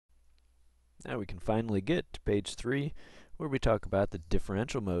Now we can finally get to page 3 where we talk about the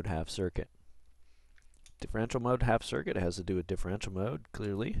differential mode half circuit. Differential mode half circuit has to do with differential mode,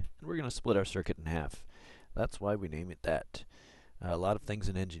 clearly, and we're going to split our circuit in half. That's why we name it that. A lot of things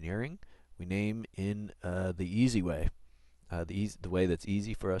in engineering we name in the easy way, the way that's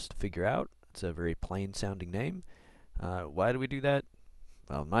easy for us to figure out. It's a very plain sounding name. Why do we do that?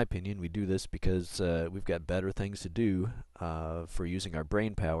 Well, in my opinion, we do this because we've got better things to do for using our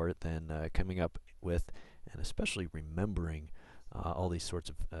brain power than coming up with and especially remembering all these sorts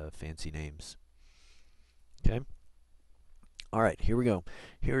of fancy names. Okay. All right, here we go.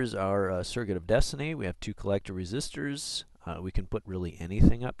 Here's our circuit of destiny. We have two collector resistors. We can put really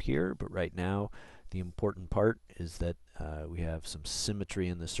anything up here, but right now the important part is that we have some symmetry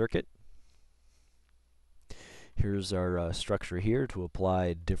in the circuit. Here's our structure here to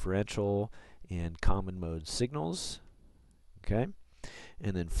apply differential and common mode signals. Okay,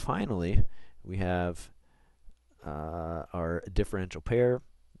 and then finally we have our differential pair.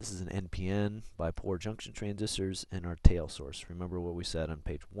 This is an NPN, bipolar junction transistors, and our tail source. Remember what we said on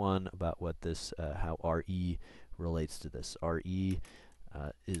page 1 about what this, how RE relates to this. RE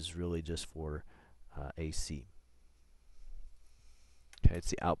is really just for AC. Okay,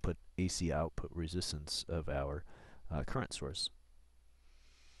 it's the output AC output resistance of our current source.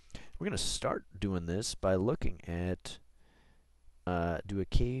 We're going to start doing this by looking at do a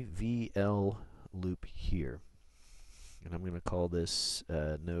KVL loop here. And I'm going to call this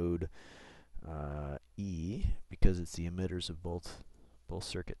node E because it's the emitters of both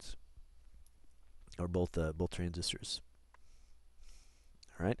circuits, or both transistors.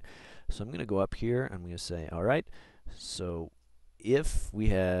 All right, so I'm going to go up here. I'm going to say, all right, so if we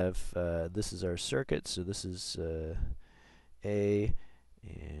have this is our circuit, so this is A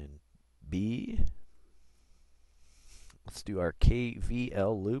and B. Let's do our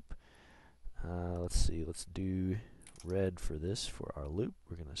KVL loop. Let's see, let's do red for this for our loop.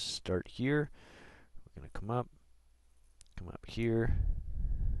 We're going to start here. We're going to come up here,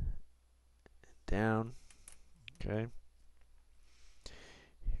 and down. Okay.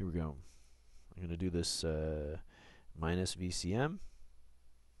 Here we go. I'm going to do this minus VCM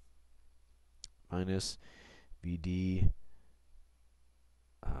minus VD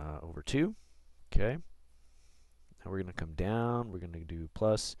over 2. Okay. Now we're going to come down. We're going to do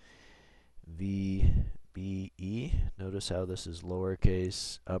plus VBE. Notice how this is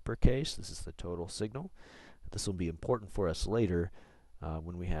lowercase, uppercase. This is the total signal. This will be important for us later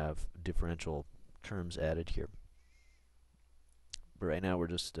when we have differential terms added here. But right now we're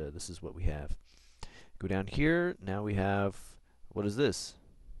just, this is what we have. Go down here. Now we have, what is this?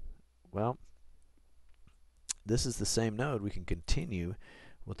 Well, this is the same node. We can continue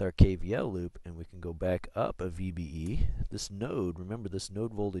with our KVL loop, and we can go back up a VBE. This node, remember this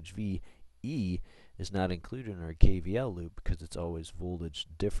node voltage VE is not included in our KVL loop because it's always voltage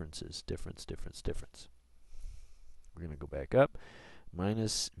differences, difference. We're going to go back up,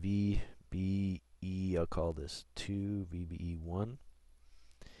 minus VBE, I'll call this 2, VBE1.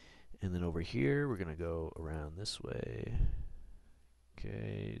 And then over here, we're going to go around this way.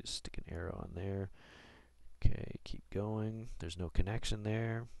 Okay, stick an arrow on there. Okay, keep going. There's no connection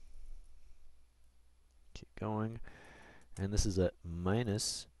there. Keep going. And this is a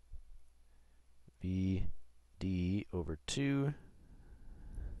minus VD over 2.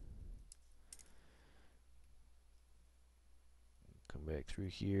 Come back through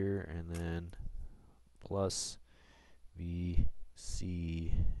here, and then plus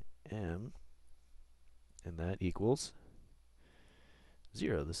VCM, and that equals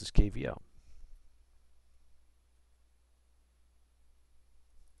 0. This is KVL.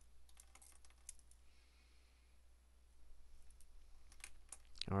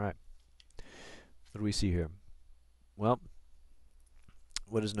 All right. What do we see here? Well,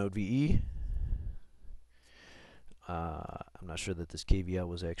 what is node VE? I'm not sure that this KVL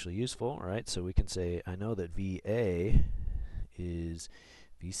was actually useful. All right, so we can say I know that VA is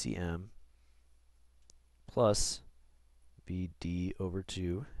VCM plus VD over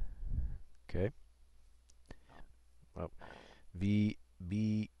 2. Okay. Well,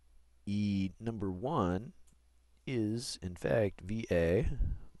 VBE number 1 is in fact VA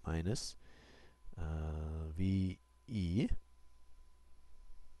minus VE.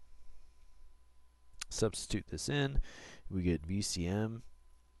 Substitute this in, we get VCM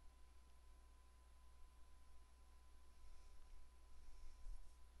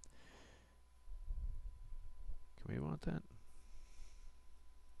can we want that?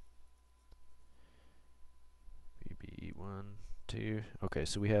 VBE1, 2. Okay,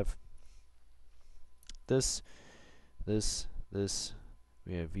 so we have this,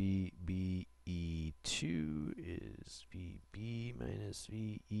 We have VBE2 is VB minus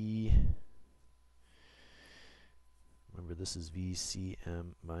VE. Remember, this is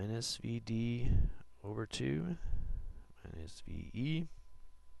VCM minus VD over 2 minus VE.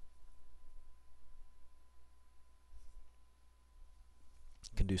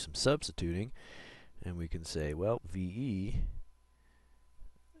 Can do some substituting, and we can say, well, VE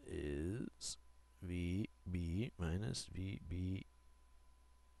is VB minus VBE2,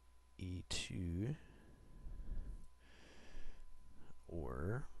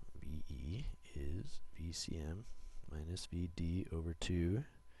 or VE is VCM minus VD over 2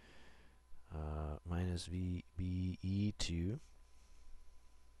 minus VBE2.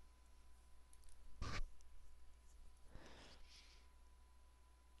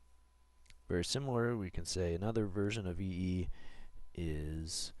 Very similar, we can say another version of VE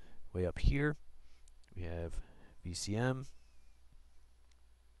is way up here. We have VCM.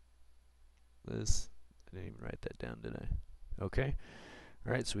 This, I didn't even write that down, did I? Okay.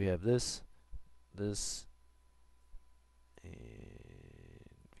 All right, so we have this, and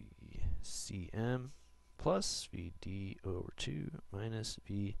VCM plus VD over 2 minus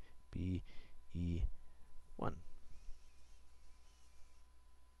VBE1.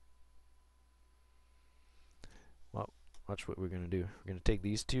 Well, watch what we're going to do. We're going to take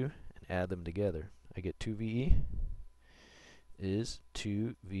these two and add them together. I get 2VE is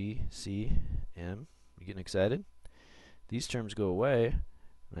 2VCM. You getting excited? These terms go away,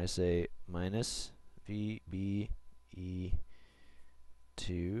 and I say minus VBE2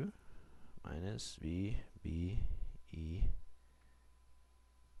 minus VBE1.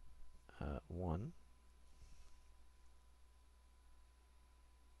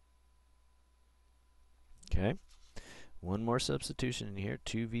 Okay. One more substitution in here,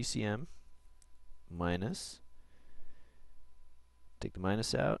 2VCM minus, take the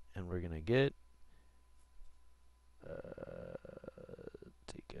minus out, and we're going to get,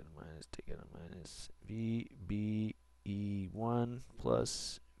 take out a minus, VBE1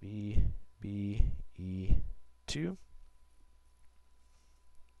 plus VBE2.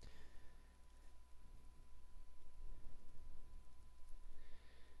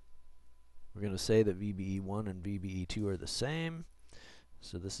 We're going to say that VBE1 and VBE2 are the same.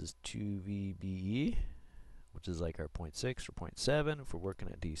 So this is 2VBE, which is like our 0.6 or 0.7 if we're working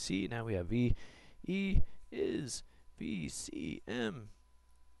at DC. Now we have VE is VCM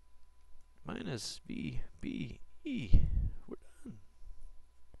minus VBE. We're done.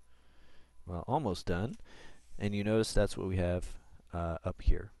 Well, almost done. And you notice that's what we have up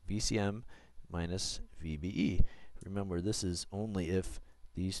here. VCM minus VBE. Remember, this is only if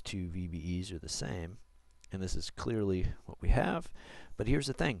these two VBEs are the same, and this is clearly what we have. But here's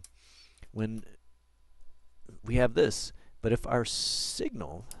the thing. When we have this, but if our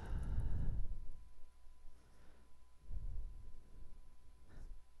signal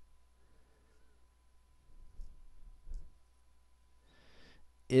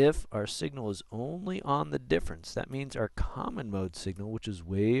is only on the difference, that means our common mode signal, which is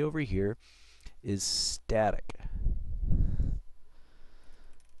way over here, is static.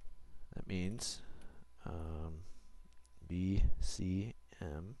 That means VCM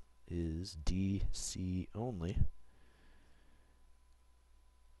is DC only.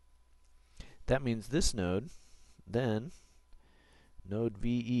 That means this node, then node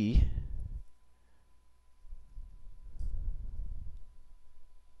VE,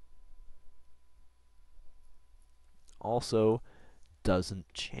 also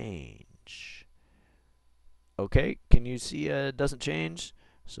doesn't change. Okay, can you see it doesn't change?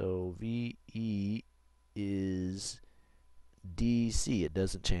 So VE is DC. It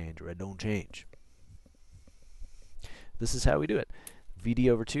doesn't change, or it don't change. This is how we do it. VD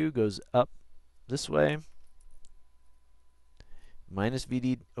over 2 goes up this way. Minus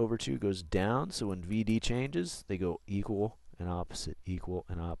VD over 2 goes down. So when VD changes, they go equal and opposite, equal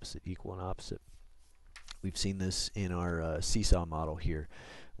and opposite, equal and opposite. We've seen this in our seesaw model here.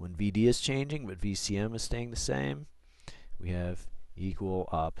 When VD is changing, but VCM is staying the same, we have equal,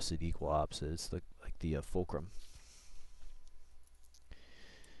 opposite, equal, opposite. It's like the fulcrum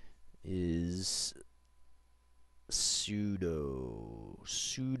is pseudo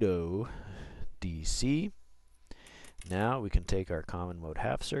DC. Now we can take our common mode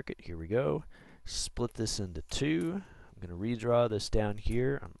half circuit. Here we go. Split this into two. I'm going to redraw this down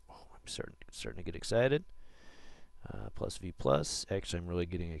here. I'm starting to get excited. Plus V plus. Actually, I'm really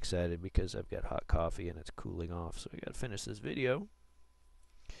getting excited because I've got hot coffee and it's cooling off. So I got to finish this video.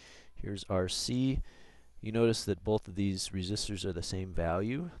 Here's RC. You notice that both of these resistors are the same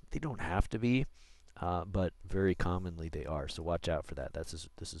value. They don't have to be. but very commonly they are. So watch out for that.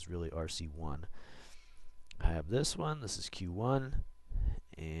 This is really RC1. I have this one. This is Q1,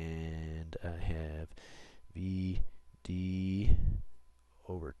 and I have VD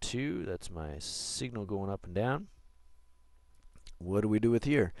over 2. That's my signal going up and down. What do we do with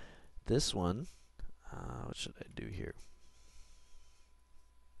here? This one, what should I do here?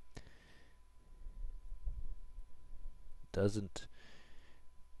 Doesn't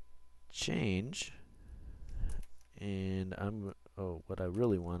change, and what I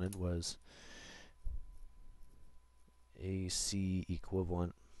really wanted was AC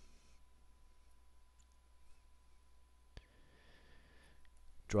equivalent.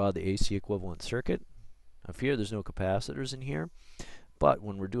 Draw the AC equivalent circuit. Up here, there's no capacitors in here, but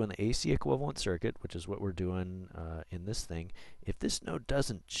when we're doing the AC equivalent circuit, which is what we're doing in this thing, if this node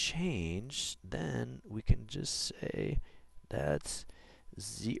doesn't change, then we can just say that's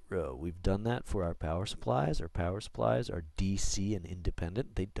 0. We've done that for our power supplies. Our power supplies are DC and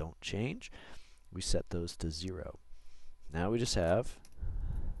independent. They don't change. We set those to 0. Now we just have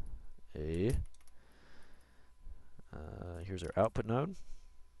a, here's our output node.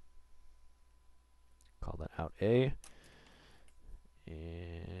 Call that out A.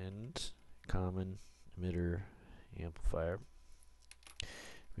 And common emitter amplifier.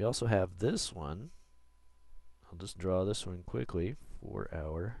 We also have this one. I'll just draw this one quickly for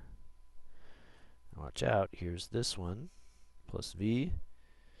our, watch out, here's this one, plus V.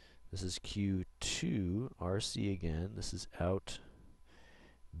 This is Q2, RC again. This is out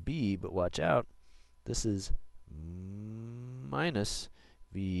B, but watch out, this is minus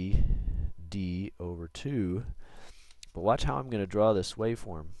VD over 2. But watch how I'm going to draw this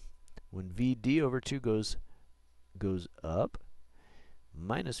waveform. When VD over 2 goes up,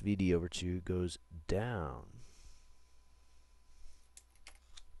 minus VD over 2 goes down.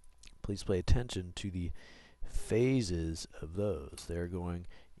 Please pay attention to the phases of those. They're going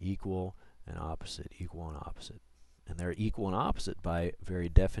equal and opposite, equal and opposite. And they're equal and opposite by very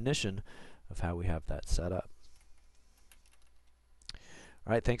definition of how we have that set up.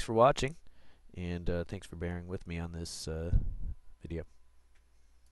 All right, thanks for watching, and thanks for bearing with me on this video.